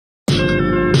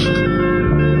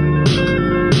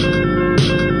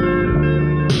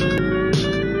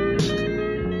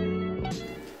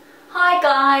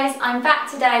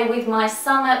today with my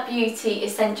Summer Beauty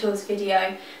Essentials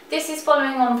video. This is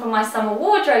following on from my Summer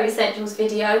Wardrobe Essentials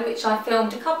video, which I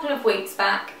filmed a couple of weeks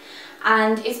back,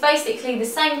 and it's basically the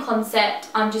same concept.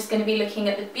 I'm just going to be looking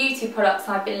at the beauty products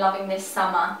I've been loving this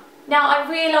summer. Now, I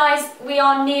realise we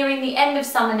are nearing the end of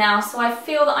summer now, so I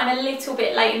feel that I'm a little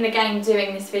bit late in the game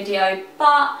doing this video,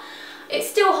 but it's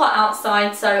still hot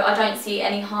outside, so I don't see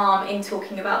any harm in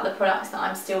talking about the products that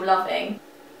I'm still loving.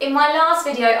 In my last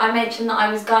video I mentioned that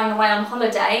I was going away on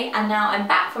holiday, and now I'm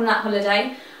back from that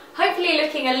holiday, hopefully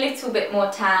looking a little bit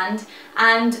more tanned,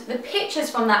 and the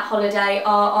pictures from that holiday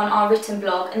are on our written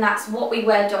blog, and that's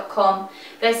WhatWeWhere.com.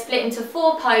 They're split into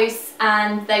 4 posts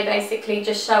and they basically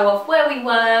just show off where we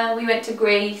were. We went to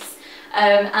Greece,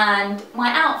 and my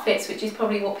outfits, which is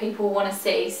probably what people want to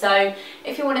see. So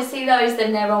if you want to see those,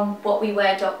 then they're on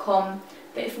WhatWeWhere.com,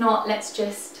 but if not, let's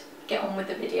just get on with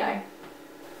the video.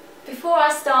 Before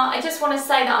I start, I just want to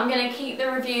say that I'm going to keep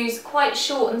the reviews quite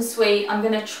short and sweet. I'm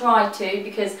going to try to,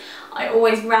 because I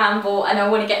always ramble and I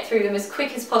want to get through them as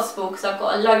quick as possible because I've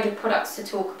got a load of products to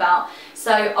talk about.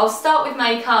 So I'll start with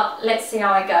makeup. Let's see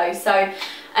how I go. So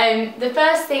the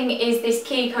first thing is this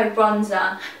Kiko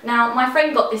bronzer. Now, my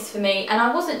friend got this for me and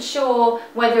I wasn't sure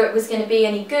whether it was going to be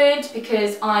any good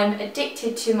because I'm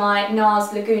addicted to my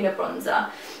NARS Laguna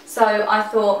bronzer. So I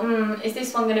thought, is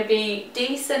this one going to be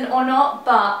decent or not?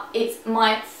 But it's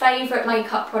my favourite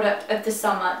makeup product of the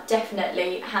summer,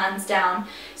 definitely, hands down.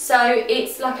 So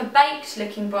it's like a baked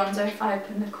looking bronzer if I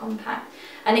open the compact.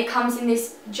 And it comes in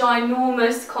this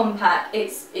ginormous compact.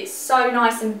 It's so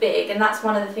nice and big, and that's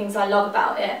one of the things I love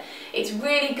about it. It's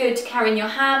really good to carry in your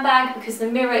handbag because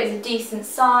the mirror is a decent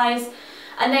size.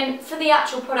 And then for the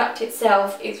actual product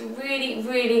itself, it's really,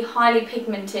 really highly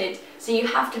pigmented, so you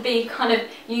have to be kind of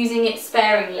using it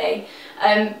sparingly.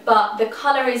 But the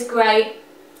colour is great,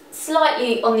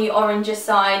 slightly on the oranger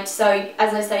side, so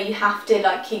as I say, you have to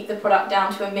like keep the product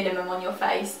down to a minimum on your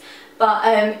face.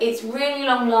 But it's really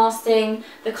long lasting,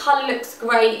 the colour looks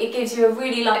great, it gives you a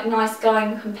really like nice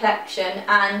glowing complexion,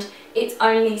 and it's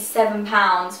only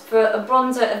 £7. For a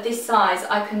bronzer of this size,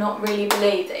 I cannot really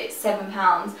believe that it's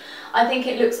 £7. I think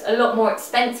it looks a lot more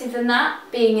expensive than that,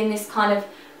 being in this kind of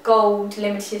gold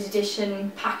limited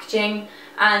edition packaging,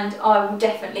 and I will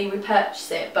definitely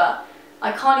repurchase it, but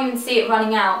I can't even see it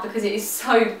running out because it is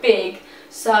so big.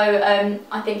 So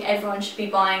I think everyone should be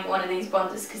buying one of these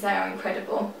bronzers because they are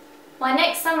incredible. My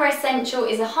next summer essential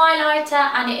is a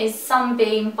highlighter, and it is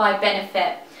Sunbeam by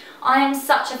Benefit. I am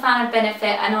such a fan of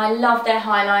Benefit and I love their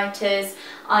highlighters.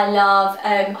 I love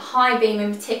High Beam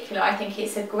in particular. I think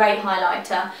it's a great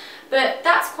highlighter. But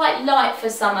that's quite light for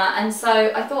summer, and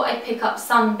so I thought I'd pick up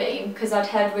Sunbeam because I'd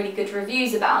heard really good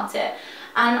reviews about it.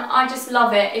 And I just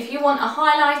love it. If you want a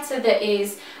highlighter that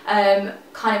is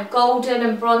kind of golden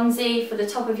and bronzy for the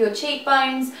top of your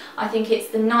cheekbones, I think it's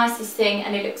the nicest thing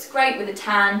and it looks great with a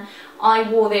tan. I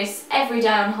wore this every day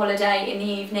on holiday in the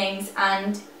evenings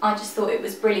and I just thought it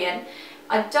was brilliant.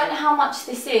 I don't know how much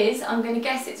this is. I'm going to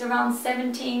guess it's around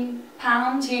 £17.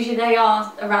 Usually they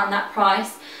are around that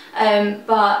price,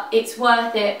 but it's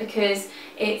worth it because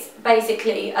it's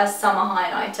basically a summer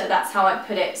highlighter. That's how I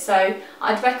put it. So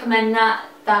I'd recommend that.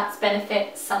 That's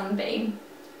Benefit Sunbeam.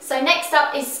 So next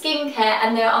up is skincare,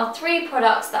 and there are 3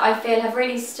 products that I feel have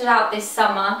really stood out this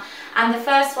summer. And the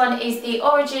first one is the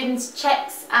Origins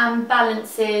Checks and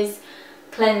Balances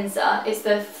cleanser. It's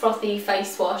the frothy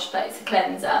face wash, but it's a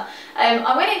cleanser.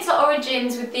 I went into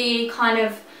Origins with the kind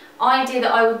of idea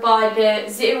that I would buy the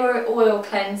zero oil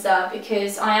cleanser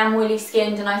because I am oily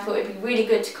skinned and I thought it'd be really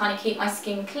good to kind of keep my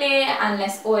skin clear and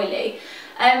less oily.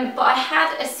 But I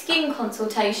had a skin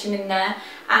consultation in there,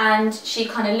 and she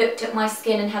kind of looked at my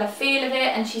skin and had a feel of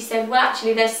it, and she said, well,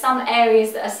 actually there's some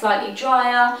areas that are slightly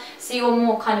drier, so you're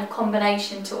more kind of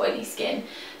combination to oily skin.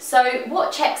 So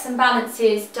what Checks and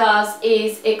Balances does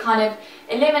is it kind of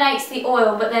eliminates the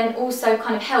oil, but then also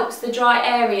kind of helps the dry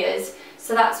areas.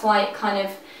 So that's why it kind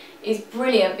of is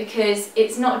brilliant, because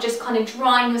it's not just kind of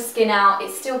drying your skin out,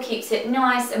 it still keeps it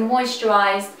nice and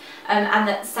moisturised, and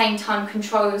at the same time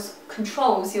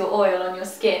controls your oil on your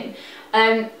skin.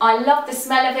 I love the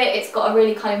smell of it. It's got a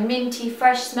really kind of minty,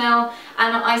 fresh smell,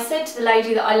 and I said to the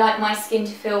lady that I like my skin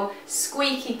to feel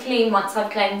squeaky clean once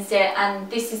I've cleansed it, and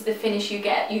this is the finish you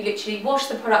get. You literally wash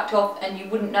the product off and you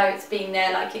wouldn't know it's been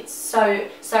there. Like, it's so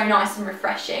nice and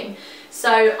refreshing.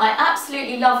 So I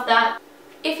absolutely love that.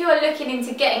 If you are looking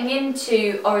into getting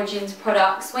into Origins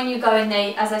products, when you go in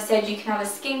there, as I said, you can have a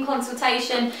skin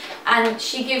consultation and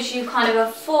she gives you kind of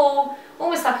a full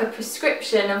almost like a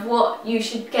prescription of what you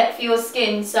should get for your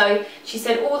skin. So she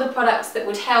said all the products that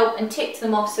would help and ticked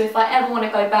them off, so if I ever want to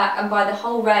go back and buy the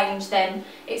whole range, then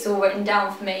it's all written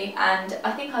down for me. And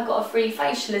I think I got a free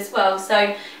facial as well,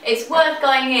 so it's worth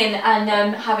going in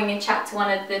and having a chat to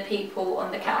one of the people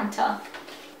on the counter.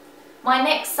 My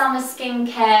next summer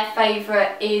skincare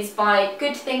favourite is by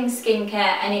Good Things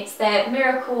Skincare, and it's their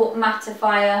Miracle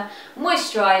Mattifier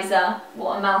Moisturiser.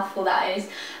 What a mouthful that is.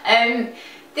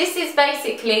 This is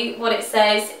basically what it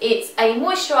says. It's a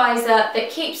moisturiser that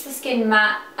keeps the skin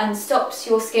matte and stops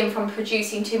your skin from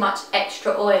producing too much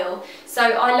extra oil. So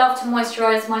I love to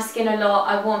moisturise my skin a lot.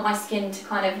 I want my skin to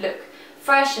kind of look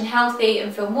fresh and healthy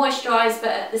and feel moisturised, but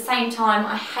at the same time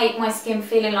I hate my skin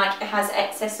feeling like it has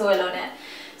excess oil on it.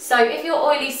 So if you're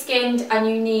oily skinned and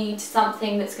you need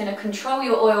something that's going to control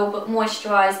your oil but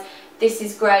moisturise, this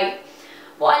is great.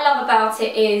 What I love about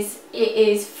it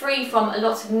is free from a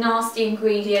lot of nasty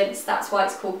ingredients. That's why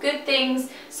it's called Good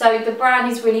Things. So the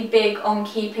brand is really big on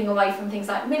keeping away from things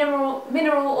like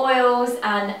mineral oils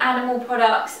and animal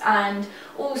products and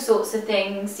all sorts of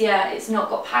things. Yeah, it's not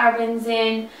got parabens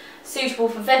in, suitable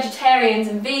for vegetarians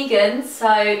and vegans,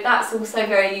 so that's also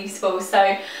very useful.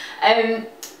 So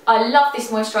I love this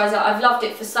moisturiser. I've loved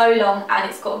it for so long, and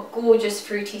it's got a gorgeous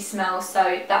fruity smell,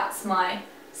 so that's my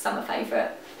summer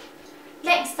favourite.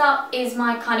 Next up is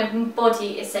my kind of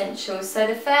body essentials. So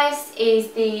the first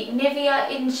is the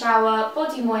Nivea In Shower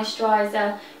Body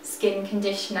Moisturiser Skin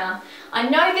Conditioner. I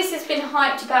know this has been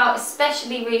hyped about,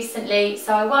 especially recently,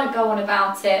 so I won't go on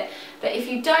about it. But if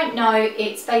you don't know,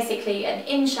 it's basically an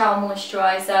in-shower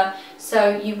moisturiser.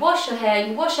 So you wash your hair,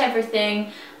 you wash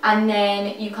everything, and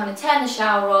then you kind of turn the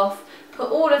shower off,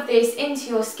 put all of this into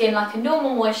your skin like a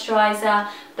normal moisturiser,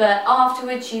 but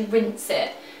afterwards you rinse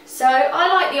it. So I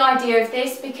like the idea of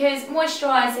this because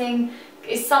moisturising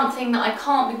is something that I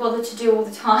can't be bothered to do all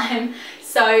the time.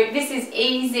 So this is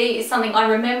easy, it's something I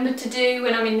remember to do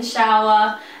when I'm in the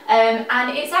shower,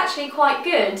 and it's actually quite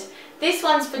good. This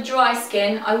one's for dry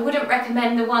skin. I wouldn't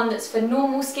recommend the one that's for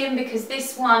normal skin because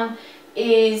this one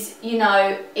is, you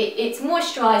know, it's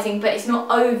moisturising, but it's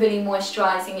not overly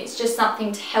moisturising. It's just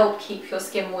something to help keep your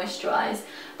skin moisturised.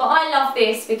 But I love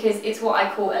this because it's what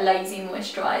I call a lazy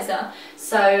moisturiser.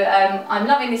 So I'm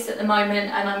loving this at the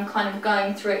moment, and I'm kind of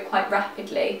going through it quite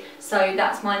rapidly. So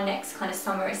that's my next kind of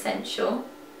summer essential.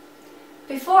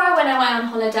 Before I went away on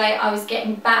holiday, I was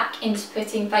getting back into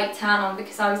putting fake tan on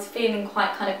because I was feeling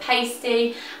quite kind of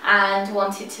pasty and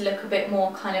wanted to look a bit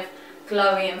more kind of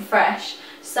glowy and fresh.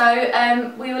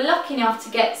 So we were lucky enough to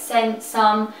get sent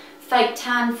some fake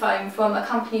tan foam from a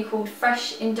company called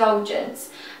Indulgent,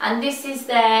 and this is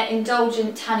their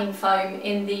Indulgent tanning foam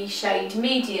in the shade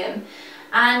medium.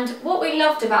 And what we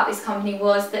loved about this company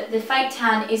was that the fake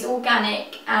tan is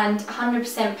organic and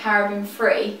 100% paraben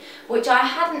free, which I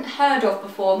hadn't heard of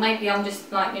before. Maybe I'm just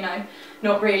like, you know,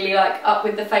 not really like up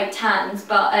with the fake tans,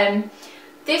 but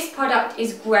this product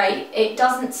is great. It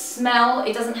doesn't smell,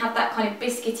 it doesn't have that kind of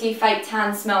biscuity fake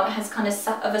tan smell. It has kind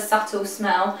of a subtle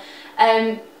smell.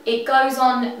 It goes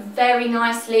on very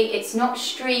nicely, it's not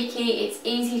streaky, it's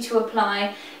easy to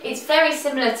apply. It's very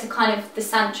similar to kind of the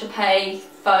Saint-Tropez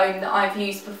foam that I've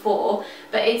used before,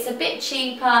 but it's a bit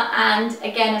cheaper, and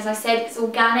again, as I said, it's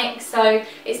organic, so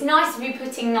it's nice to be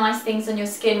putting nice things on your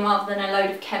skin rather than a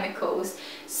load of chemicals.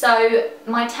 So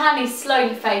my tan is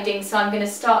slowly fading, so I'm going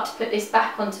to start to put this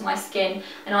back onto my skin,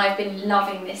 and I've been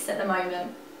loving this at the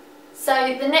moment.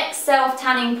 So the next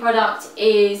self-tanning product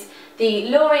is the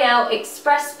L'Oreal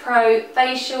Express Pro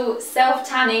Facial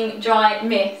Self-Tanning Dry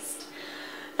Mist.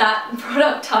 That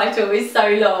product title is so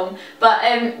long, but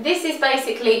this is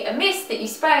basically a mist that you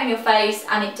spray on your face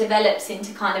and it develops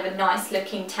into kind of a nice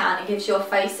looking tan. It gives your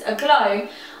face a glow.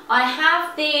 I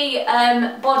have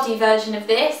the body version of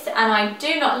this and I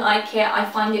do not like it. I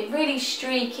find it really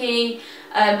streaky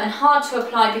and hard to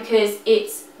apply because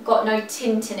it's got no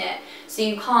tint in it, so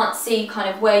you can't see kind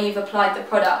of where you've applied the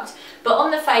product. But on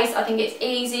the face I think it's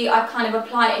easy. I kind of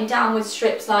apply it in downward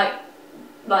strips like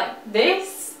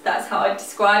this, that's how I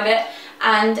describe it,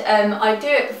 and I do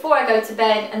it before I go to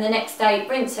bed, and the next day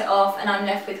rinse it off and I'm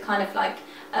left with kind of like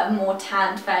a more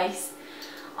tanned face.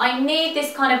 I need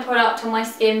this kind of product on my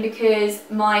skin because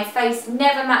my face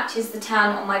never matches the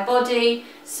tan on my body,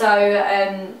 so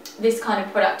this kind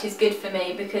of product is good for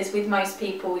me because with most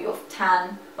people your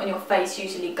tan on your face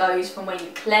usually goes from when you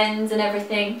cleanse and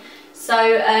everything. So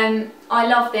I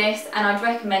love this and I'd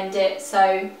recommend it,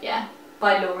 so yeah,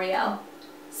 by L'Oreal.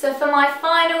 So for my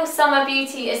final summer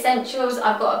beauty essentials,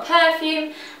 I've got a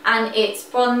perfume and it's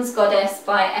Bronze Goddess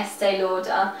by Estee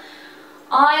Lauder.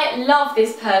 I love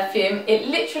this perfume. It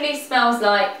literally smells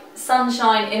like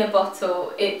sunshine in a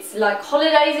bottle, it's like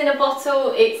holidays in a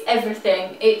bottle, it's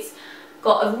everything. It's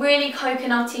got a really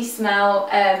coconutty smell,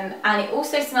 and it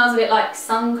also smells a bit like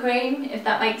sun cream, if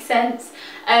that makes sense.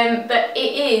 But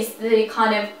it is the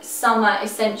kind of summer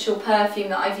essential perfume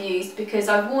that I've used because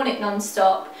I've worn it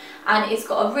non-stop, and it's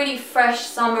got a really fresh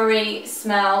summery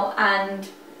smell, and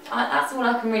that's all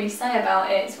I can really say about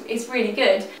it. It's really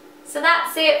good. So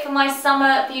that's it for my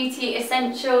summer beauty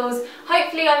essentials.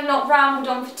 Hopefully I've not rambled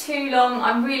on for too long.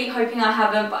 I'm really hoping I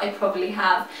haven't, but I probably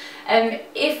have.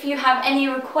 If you have any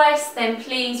requests, then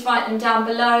please write them down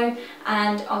below,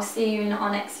 and I'll see you in our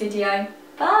next video.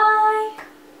 Bye!